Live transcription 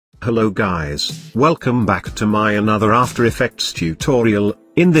Hello guys, welcome back to my another After Effects tutorial.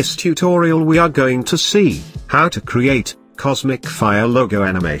 In this tutorial we are going to see how to create Cosmic Fire logo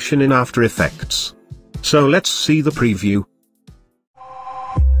animation in After Effects. So let's see the preview.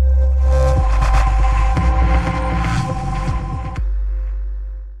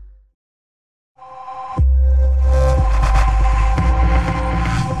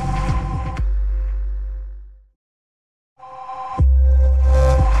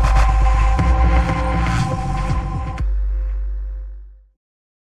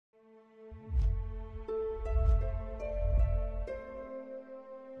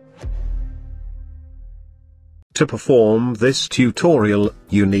 To perform this tutorial,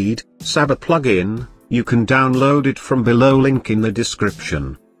 you need Saber plugin. You can download it from below link in the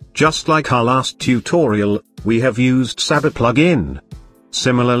description. Just like our last tutorial, we have used Saber plugin.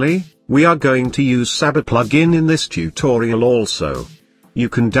 Similarly, we are going to use Saber plugin in this tutorial also. You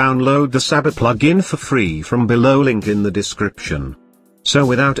can download the Saber plugin for free from below link in the description. So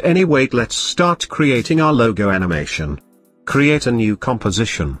without any wait, let's start creating our logo animation. Create a new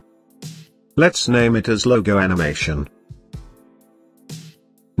composition. Let's name it as logo animation.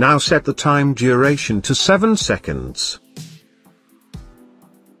 Now set the time duration to 7 seconds.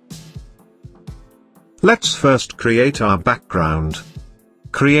 Let's first create our background.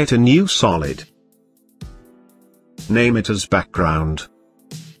 Create a new solid. Name it as background.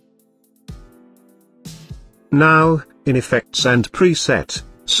 Now, in Effects and Preset,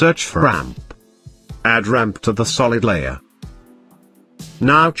 search for ramp. Add ramp to the solid layer.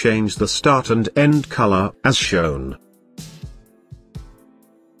 Now change the start and end color as shown.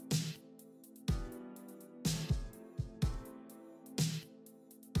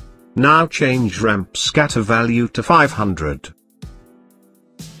 Now change ramp scatter value to 500.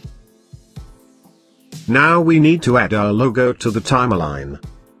 Now we need to add our logo to the timeline.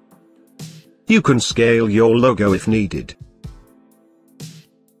 You can scale your logo if needed.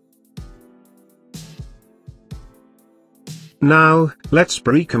 Now, let's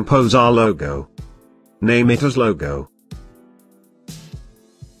pre-compose our logo. Name it as logo.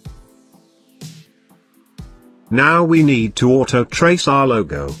 Now we need to auto-trace our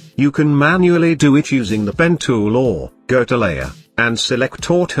logo. You can manually do it using the pen tool or go to layer, and select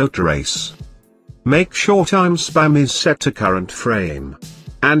auto trace. Make sure time span is set to current frame.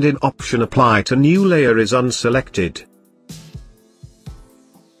 And in option apply to new layer is unselected.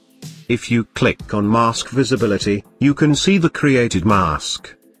 If you click on Mask Visibility, you can see the created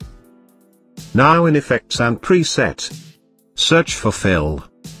mask. Now in Effects and Preset, search for Fill.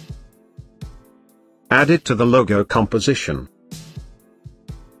 Add it to the logo composition.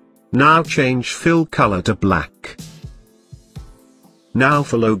 Now change Fill color to black. Now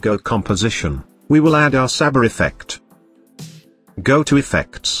for logo composition, we will add our Saber effect. Go to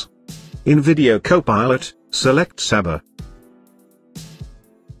Effects. In Video Copilot, select Saber.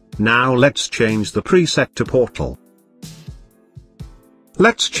 Now let's change the preset to Portal.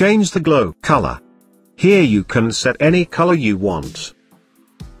 Let's change the glow color. Here you can set any color you want.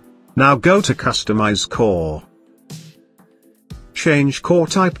 Now go to Customize Core. Change core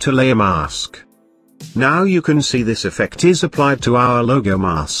type to Layer Mask. Now you can see this effect is applied to our logo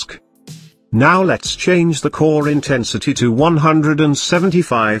mask. Now let's change the core intensity to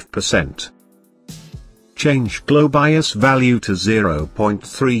 175%. Change glow bias value to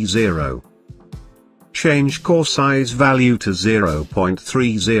 0.30. Change core size value to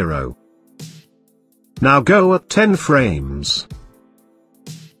 0.30. Now go at 10 frames.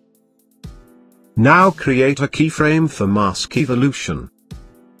 Now create a keyframe for mask evolution.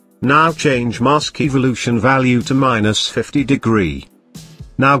 Now change mask evolution value to -50 degree.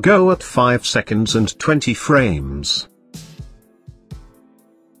 Now go at 5 seconds and 20 frames.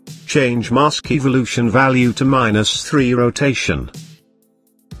 Change mask evolution value to -3 rotation.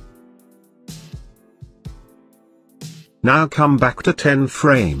 Now come back to 10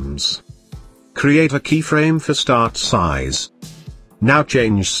 frames. Create a keyframe for start size. Now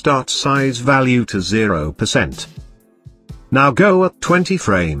change start size value to 0%. Now go at 20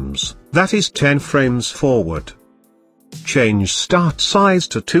 frames, that is 10 frames forward. Change start size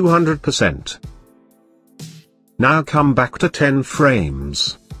to 200%. Now come back to 10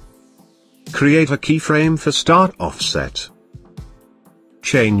 frames. Create a keyframe for start offset.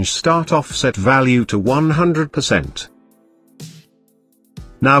 Change start offset value to 100%.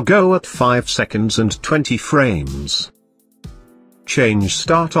 Now go at 5 seconds and 20 frames. Change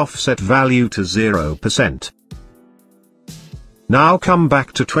start offset value to 0%. Now come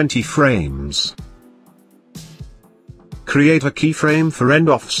back to 20 frames. Create a keyframe for end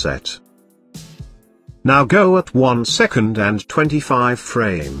offset. Now go at 1 second and 25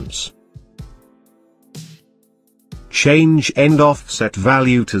 frames. Change end offset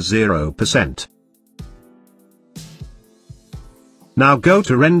value to 0%. Now go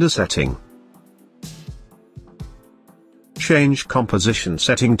to render setting. Change composition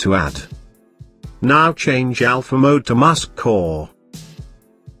setting to add. Now change alpha mode to mask core.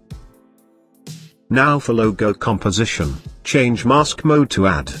 Now for logo composition, change mask mode to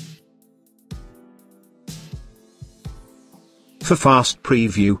add. For fast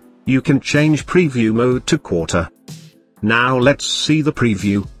preview, you can change preview mode to quarter. Now let's see the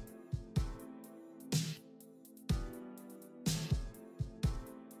preview.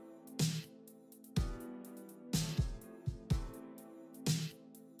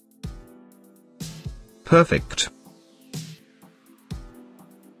 Perfect.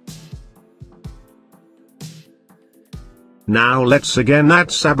 Now let's again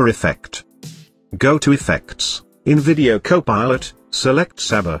add Saber effect. Go to Effects, in Video Copilot, select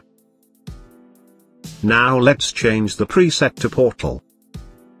Saber. Now let's change the preset to Portal.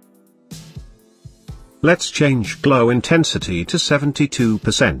 Let's change glow intensity to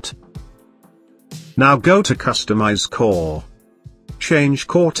 72%. Now go to Customize Core. Change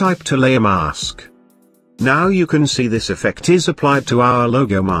core type to Layer Mask. Now you can see this effect is applied to our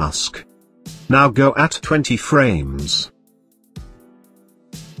logo mask. Now go at 20 frames.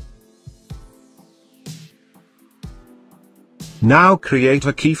 Now create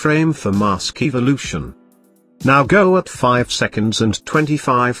a keyframe for mask evolution. Now go at 5 seconds and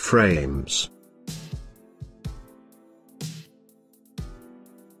 25 frames.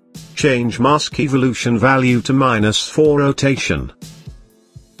 Change mask evolution value to -4 rotation.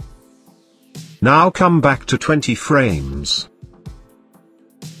 Now come back to 20 frames.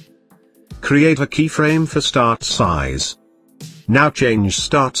 Create a keyframe for start size. Now change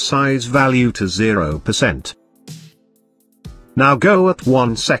start size value to 0%. Now go at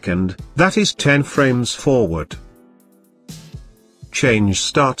 1 second, that is 10 frames forward. Change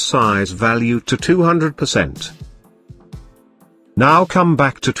start size value to 200%. Now come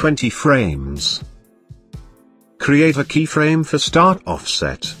back to 20 frames. Create a keyframe for start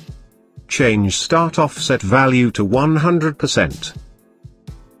offset. Change start offset value to 100%.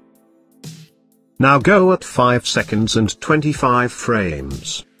 Now go at 5 seconds and 25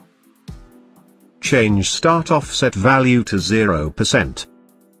 frames. Change start offset value to 0%.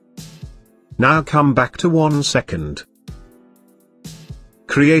 Now come back to 1 second.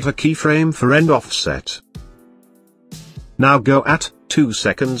 Create a keyframe for end offset. Now go at 2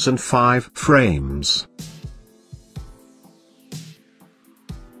 seconds and 5 frames.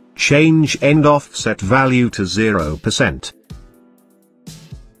 Change end offset value to 0%.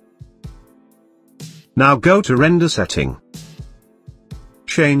 Now go to render setting.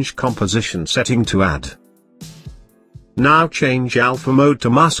 Change composition setting to add. Now change alpha mode to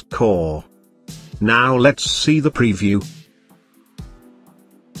mask core. Now let's see the preview.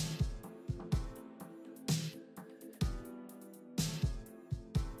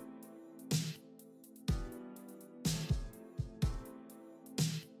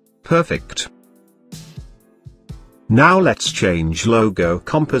 Perfect. Now let's change logo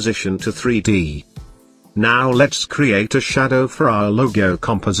composition to 3D. Now let's create a shadow for our logo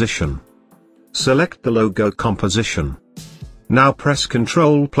composition. Select the logo composition. Now press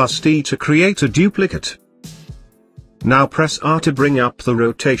Ctrl+D to create a duplicate. Now press R to bring up the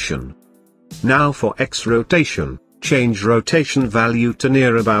rotation. Now for X rotation, change rotation value to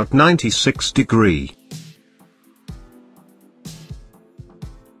near about 96 degree.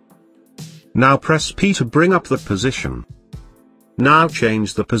 Now press P to bring up the position. Now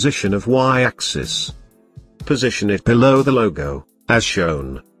change the position of Y-axis. Position it below the logo, as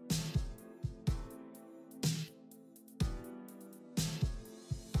shown.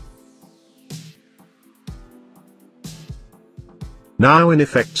 Now in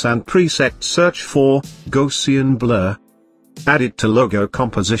Effects and Preset search for Gaussian Blur. Add it to logo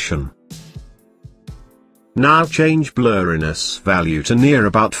composition. Now change blurriness value to near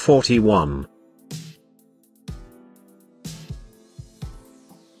about 41.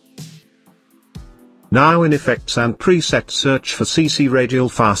 Now in Effects and Preset search for CC Radial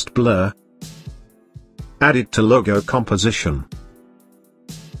Fast Blur. Add it to logo composition.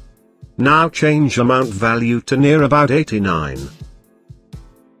 Now change amount value to near about 89.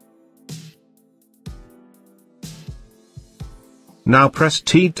 Now press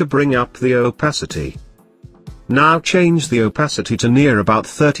T to bring up the opacity. Now change the opacity to near about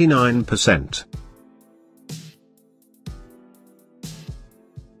 39%.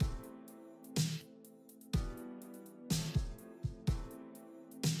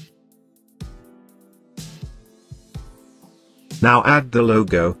 Now add the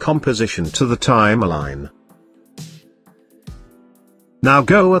logo composition to the timeline. Now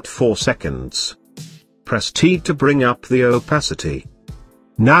go at 4 seconds. Press T to bring up the opacity.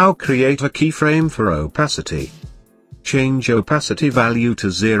 Now create a keyframe for opacity. Change opacity value to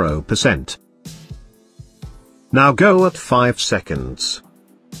 0%. Now go at 5 seconds.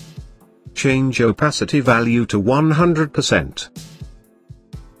 Change opacity value to 100%.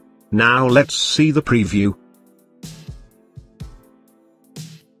 Now let's see the preview.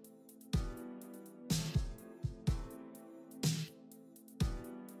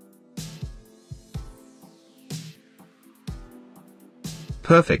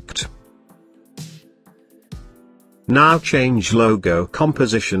 Perfect. Now change logo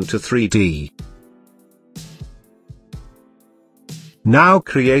composition to 3D. Now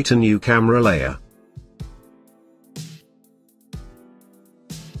create a new camera layer.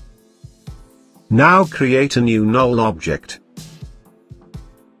 Now create a new null object.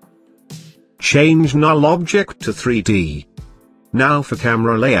 Change null object to 3D. Now for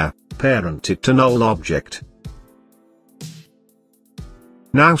camera layer, parent it to null object.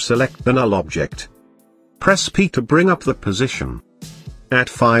 Now select the null object. Press P to bring up the position. At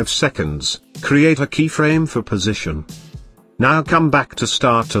 5 seconds, create a keyframe for position. Now come back to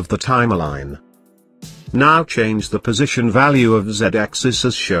start of the timeline. Now change the position value of Z-axis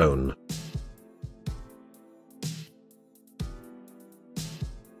as shown.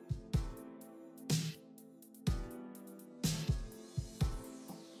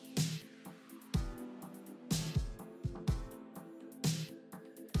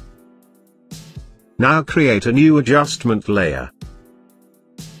 Now create a new adjustment layer.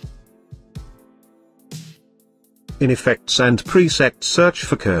 In Effects and Presets search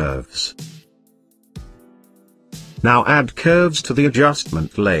for Curves. Now add curves to the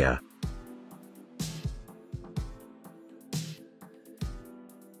adjustment layer.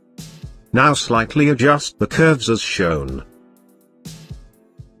 Now slightly adjust the curves as shown.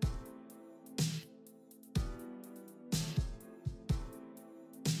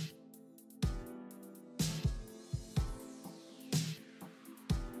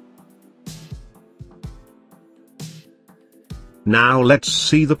 Now let's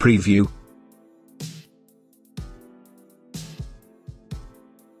see the preview.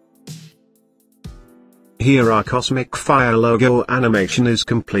 Here our Cosmic Fire logo animation is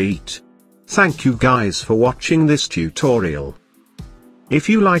complete. Thank you guys for watching this tutorial. If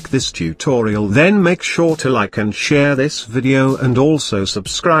you like this tutorial, then make sure to like and share this video and also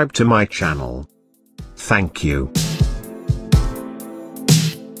subscribe to my channel. Thank you.